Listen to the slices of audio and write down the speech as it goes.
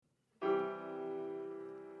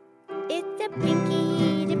It's the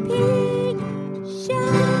Pinky the Pig Show.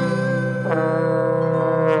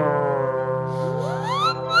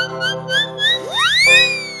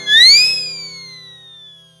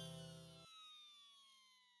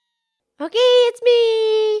 Okay, it's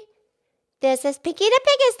me. This is Pinky the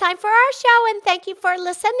Pig. It's time for our show, and thank you for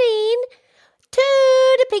listening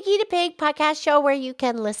to the Pinky the Pig podcast show where you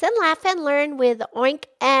can listen, laugh, and learn with Oink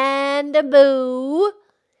and Boo.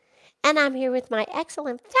 And I'm here with my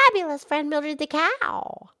excellent, fabulous friend, Mildred the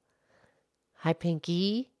Cow. Hi,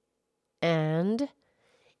 Pinky. And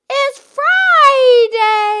it's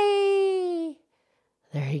Friday.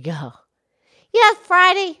 There you go. Yes,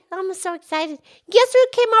 Friday. I'm so excited. Guess who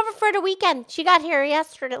came over for the weekend? She got here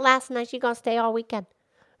last night. She's going to stay all weekend.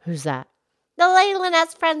 Who's that? The lady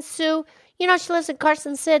Lynette's friend, Sue. You know, she lives in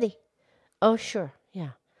Carson City. Oh, sure.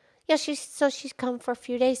 Yeah. Yeah, she's come for a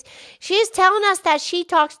few days. She's telling us that she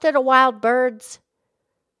talks to the wild birds.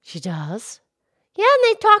 She does? Yeah, and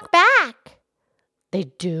they talk back. They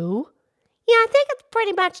do? Yeah, I think it's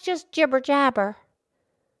pretty much just jibber-jabber.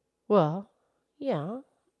 Well, yeah.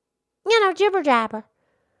 You know, jibber-jabber.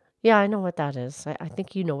 Yeah, I know what that is. I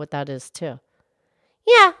think you know what that is, too.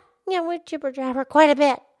 Yeah, we jibber-jabber quite a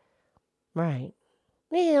bit. Right.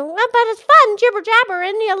 You know, but it's fun, jibber-jabber,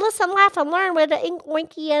 and you listen, laugh, and learn with an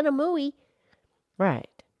Winky and a Mooey. Right.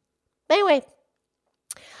 Anyway,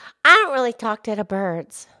 I don't really talk to the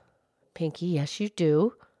birds. Pinky, yes, you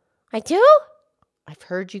do. I do? I've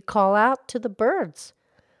heard you call out to the birds.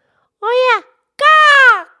 Oh, yeah.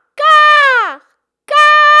 Caw! Caw!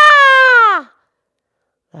 Caw!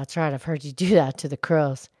 That's right, I've heard you do that to the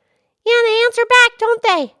crows. Yeah, they answer back, don't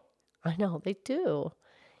they? I know, they do.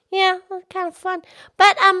 Yeah, kind of fun.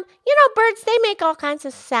 But, birds, they make all kinds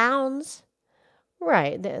of sounds.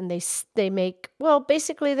 Right, and they make,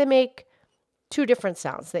 basically they make two different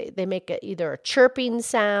sounds. They make either a chirping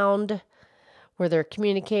sound where they're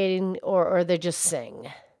communicating or they just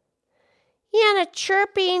sing. Yeah, and the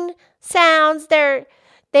chirping sounds, they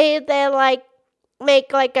like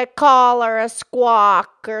make like a call or a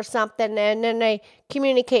squawk or something, and then they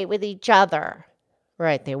communicate with each other.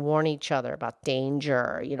 Right, they warn each other about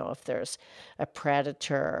danger, if there's a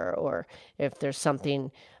predator or if there's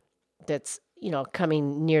something that's,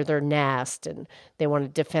 coming near their nest and they want to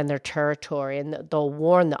defend their territory, and they'll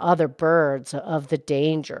warn the other birds of the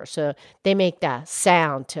danger. So they make that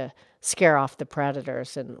sound to scare off the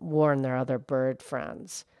predators and warn their other bird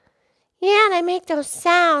friends. Yeah, they make those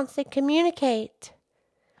sounds, they communicate.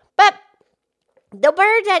 But the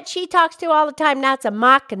bird that she talks to all the time, that's a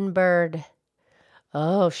mockingbird.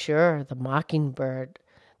 Oh, sure, the mockingbird.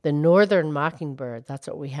 The northern mockingbird, that's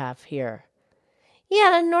what we have here.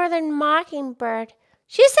 Yeah, the northern mockingbird.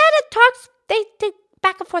 She said it talks, they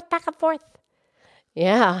back and forth.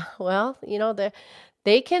 Yeah, well, the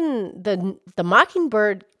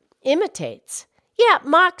mockingbird imitates. Yeah, it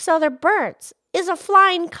mocks other birds. Is a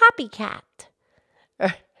flying copycat.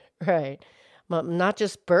 Right. Well, not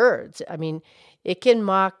just birds. I mean, it can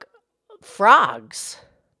mock frogs.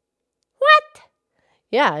 What?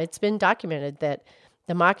 Yeah, it's been documented that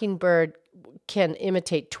the mockingbird can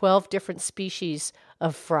imitate 12 different species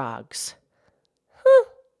of frogs.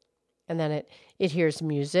 And then it hears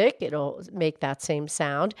music. It'll make that same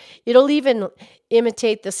sound. It'll even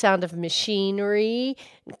imitate the sound of machinery,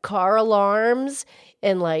 and car alarms,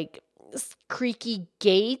 and like creaky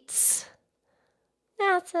gates.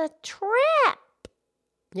 That's a trip.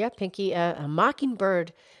 Yeah, Pinky, a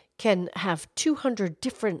mockingbird can have 200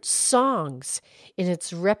 different songs in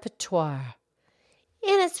its repertoire.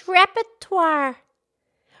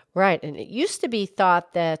 Right, and it used to be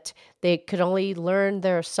thought that they could only learn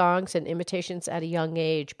their songs and imitations at a young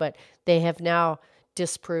age, but they have now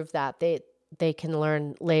disproved that. They can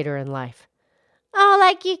learn later in life. Oh,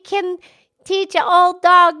 like you can teach an old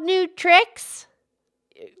dog new tricks?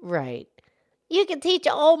 Right. You can teach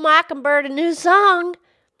an old mockingbird a new song.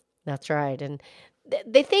 That's right, and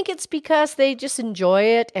they think it's because they just enjoy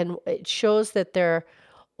it, and it shows that they're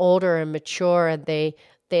older and mature, and they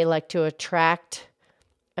like to attract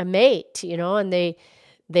a mate, and they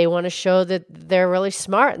want to show that they're really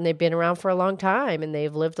smart and they've been around for a long time and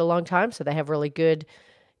they've lived a long time, so they have really good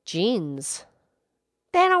genes.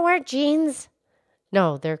 They don't wear genes.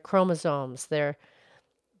 No, they're chromosomes. They're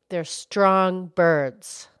strong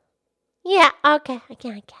birds. Yeah, okay, I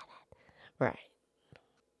get it. Right.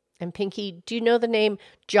 And Pinky, do you know the name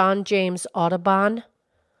John James Audubon?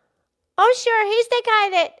 Oh, sure. He's the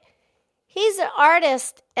guy he's an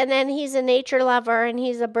artist, and then he's a nature lover, and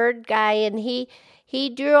he's a bird guy, and he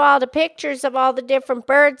drew all the pictures of all the different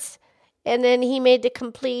birds, and then he made the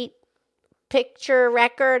complete picture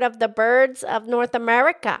record of the birds of North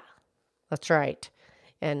America. That's right.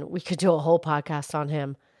 And we could do a whole podcast on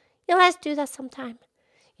him. Yeah, let's do that sometime.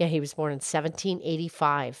 Yeah, he was born in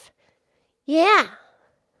 1785. Yeah.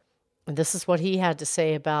 And this is what he had to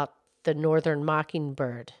say about the northern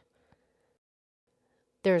mockingbird.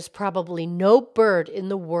 There's probably no bird in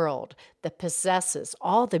the world that possesses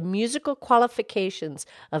all the musical qualifications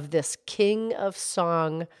of this king of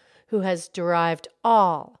song who has derived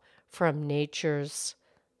all from nature's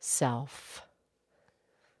self.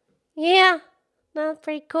 Yeah, that's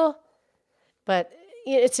pretty cool. But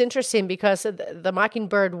it's interesting because the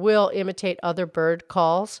mockingbird will imitate other bird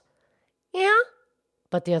calls. Yeah.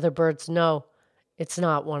 But the other birds know it's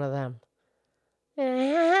not one of them.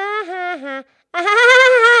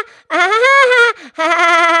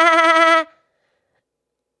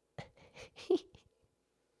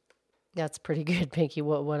 That's pretty good, Pinky.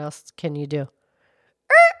 What else can you do?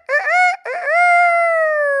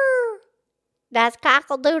 That's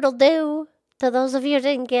cockle-doodle-doo. To those of you who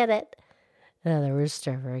didn't get it. The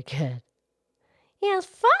rooster, very good. Yeah, it's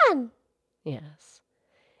fun. Yes.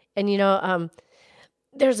 And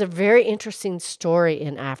there's a very interesting story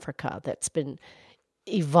in Africa that's been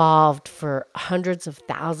evolved for hundreds of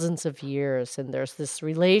thousands of years. And there's this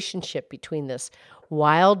relationship between this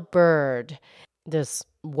wild bird, this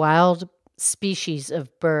wild species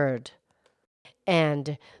of bird,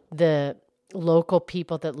 and the local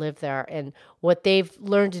people that live there. And what they've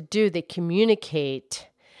learned to do, they communicate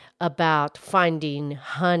about finding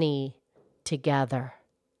honey together.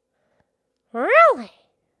 Really?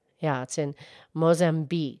 Yeah, it's in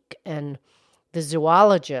Mozambique. And the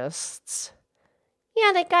zoologists,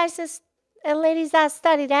 the guys and ladies that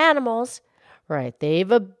studied animals, right,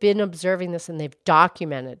 they've been observing this and they've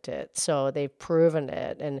documented it. So they've proven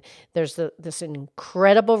it. And there's this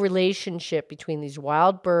incredible relationship between these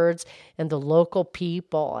wild birds and the local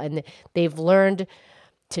people. And they've learned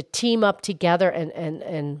to team up together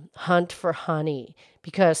and hunt for honey,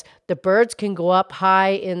 because the birds can go up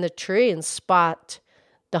high in the tree and spot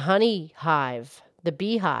the honey hive, the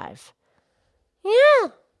beehive. Yeah.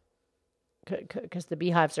 Because the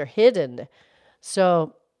beehives are hidden.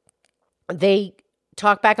 So they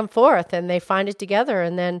talk back and forth and they find it together.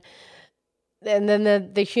 And then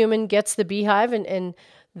the human gets the beehive, and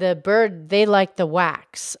the bird, they like the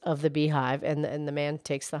wax of the beehive, and the man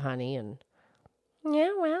takes the honey. And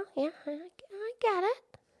yeah, well, yeah, I get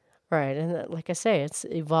it. Right. And like I say, it's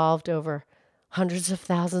evolved over hundreds of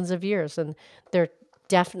thousands of years, and they're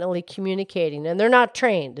definitely communicating, and they're not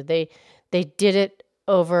trained. They did it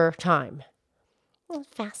over time.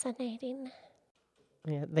 Fascinating.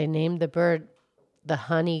 Yeah, they named the bird the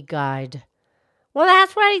honey guide. Well,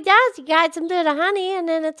 that's what he does. He guides them to the honey, and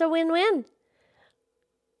then it's a win-win.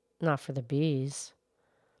 Not for the bees.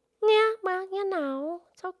 Yeah, well,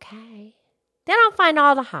 it's okay. They don't find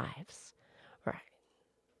all the hives. Right.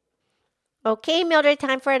 Okay, Mildred,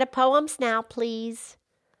 time for the poems now, please.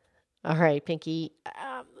 All right, Pinky.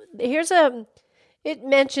 It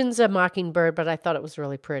mentions a mockingbird, but I thought it was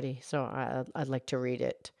really pretty, so I'd like to read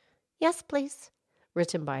it. Yes, please.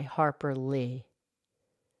 Written by Harper Lee.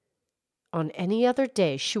 On any other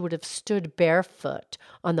day, she would have stood barefoot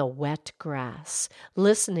on the wet grass,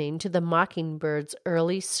 listening to the mockingbird's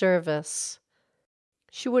early service.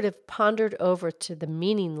 She would have pondered over to the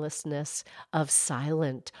meaninglessness of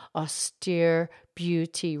silent, austere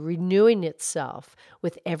beauty renewing itself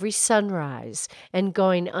with every sunrise and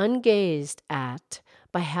going ungazed at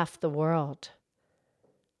by half the world.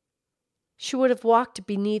 She would have walked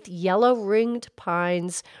beneath yellow-ringed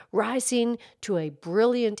pines, rising to a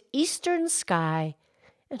brilliant eastern sky,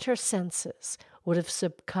 and her senses would have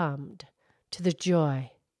succumbed to the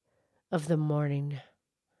joy of the morning.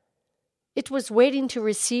 It was waiting to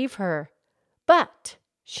receive her, but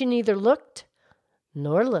she neither looked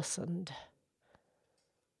nor listened.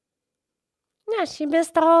 Yeah, she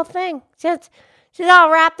missed the whole thing. She's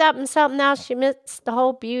all wrapped up in something else. She missed the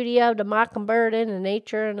whole beauty of the mockingbird and the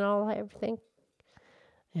nature and everything.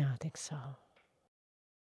 Yeah, I think so.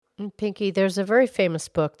 And Pinky, there's a very famous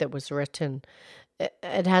book that was written.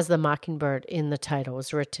 It has the mockingbird in the title. It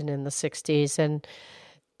was written in the 60s, and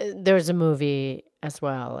there's a movie as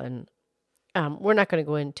well. And we're not going to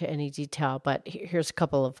go into any detail, but here's a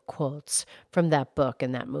couple of quotes from that book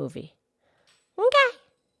and that movie. Okay.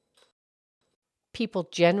 People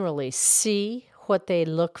generally see what they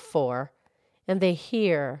look for, and they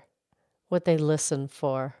hear what they listen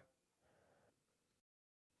for.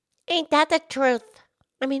 Ain't that the truth?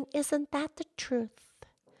 I mean, isn't that the truth?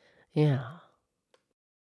 Yeah.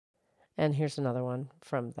 And here's another one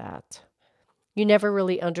from that. You never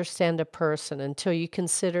really understand a person until you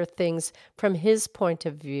consider things from his point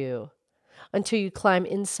of view. until you climb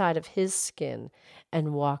inside of his skin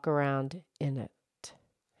and walk around in it.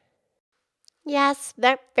 Yes,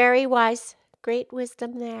 that's very wise. Great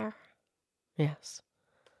wisdom there. Yes.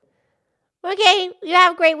 Okay, you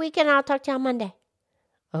have a great weekend. I'll talk to you on Monday.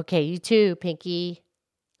 Okay, you too, Pinky.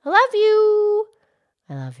 I love you.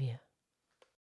 I love you.